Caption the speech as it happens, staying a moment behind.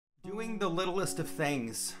Doing the littlest of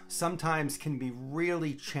things sometimes can be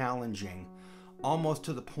really challenging, almost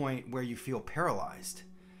to the point where you feel paralyzed.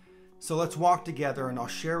 So let's walk together and I'll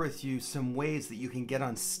share with you some ways that you can get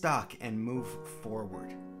unstuck and move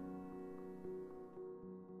forward.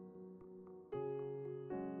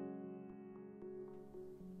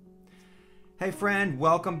 Hey friend,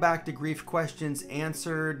 welcome back to Grief Questions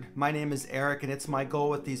Answered. My name is Eric and it's my goal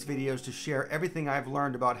with these videos to share everything I've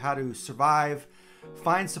learned about how to survive,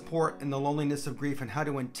 find support in the loneliness of grief, and how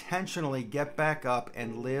to intentionally get back up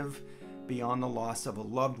and live beyond the loss of a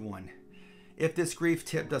loved one. If this grief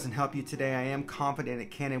tip doesn't help you today, I am confident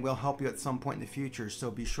it can and will help you at some point in the future,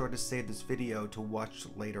 so be sure to save this video to watch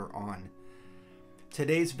later on.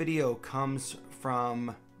 Today's video comes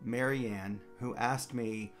from Marianne, who asked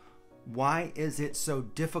me, why is it so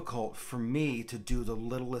difficult for me to do the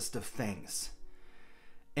littlest of things?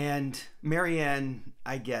 And Marianne,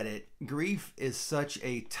 I get it. Grief is such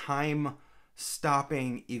a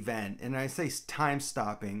time-stopping event. And I say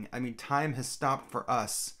time-stopping, I mean time has stopped for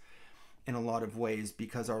us in a lot of ways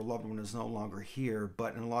because our loved one is no longer here,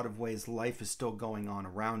 but in a lot of ways life is still going on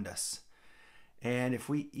around us. And if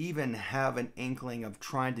we even have an inkling of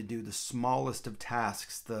trying to do the smallest of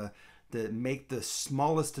tasks, make the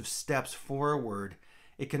smallest of steps forward,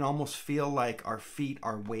 it can almost feel like our feet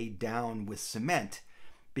are weighed down with cement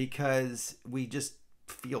because we just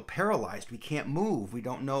feel paralyzed. We can't move. We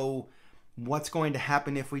don't know what's going to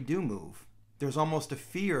happen if we do move. There's almost a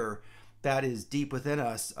fear that is deep within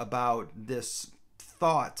us about this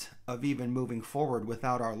thought of even moving forward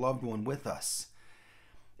without our loved one with us.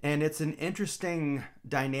 And it's an interesting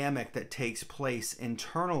dynamic that takes place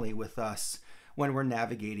internally with us when we're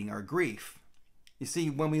navigating our grief. You see,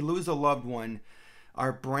 when we lose a loved one,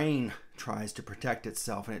 our brain tries to protect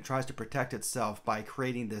itself, and it tries to protect itself by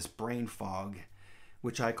creating this brain fog,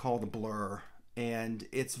 which I call the blur. And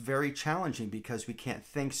it's very challenging because we can't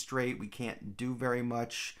think straight, we can't do very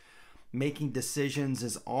much. Making decisions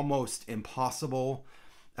is almost impossible.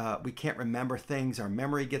 We can't remember things, our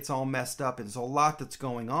memory gets all messed up. There's a lot that's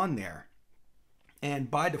going on there. And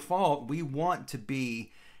by default, we want to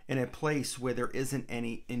be in a place where there isn't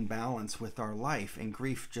any imbalance with our life, and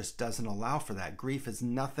grief just doesn't allow for that. Grief is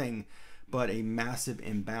nothing but a massive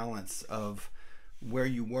imbalance of where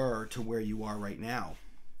you were to where you are right now.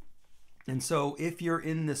 And so if you're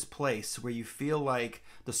in this place where you feel like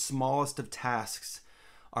the smallest of tasks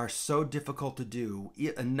are so difficult to do,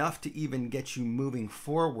 enough to even get you moving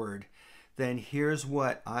forward, then here's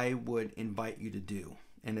what I would invite you to do.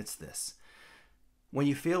 And it's this. When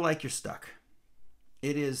you feel like you're stuck,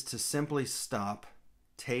 it is to simply stop,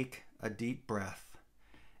 take a deep breath,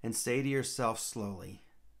 and say to yourself slowly,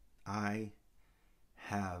 I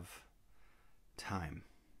have time.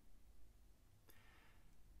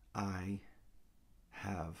 I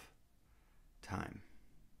have time.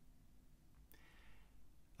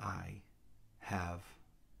 I have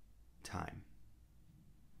time.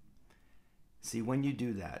 See, when you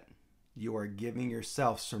do that, you are giving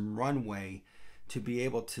yourself some runway to be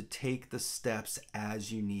able to take the steps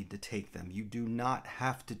as you need to take them. You do not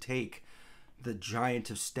have to take the giant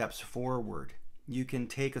of steps forward. You can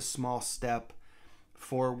take a small step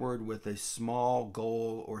forward with a small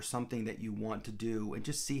goal or something that you want to do and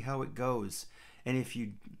just see how it goes. And if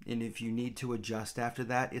you need to adjust after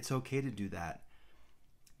that, it's okay to do that.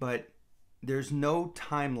 But there's no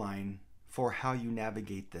timeline for how you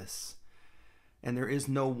navigate this. And there is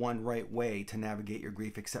no one right way to navigate your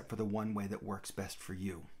grief except for the one way that works best for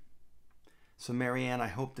you. So Marianne, I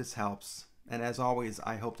hope this helps. And as always,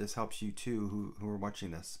 I hope this helps you too who are watching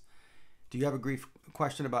this. Do you have a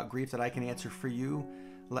question about grief that I can answer for you?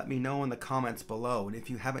 Let me know in the comments below. And if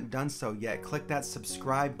you haven't done so yet, click that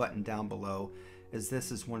subscribe button down below, as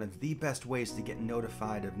this is one of the best ways to get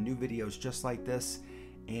notified of new videos just like this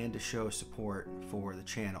and to show support for the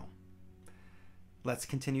channel. Let's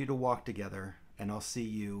continue to walk together, and I'll see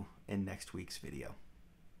you in next week's video.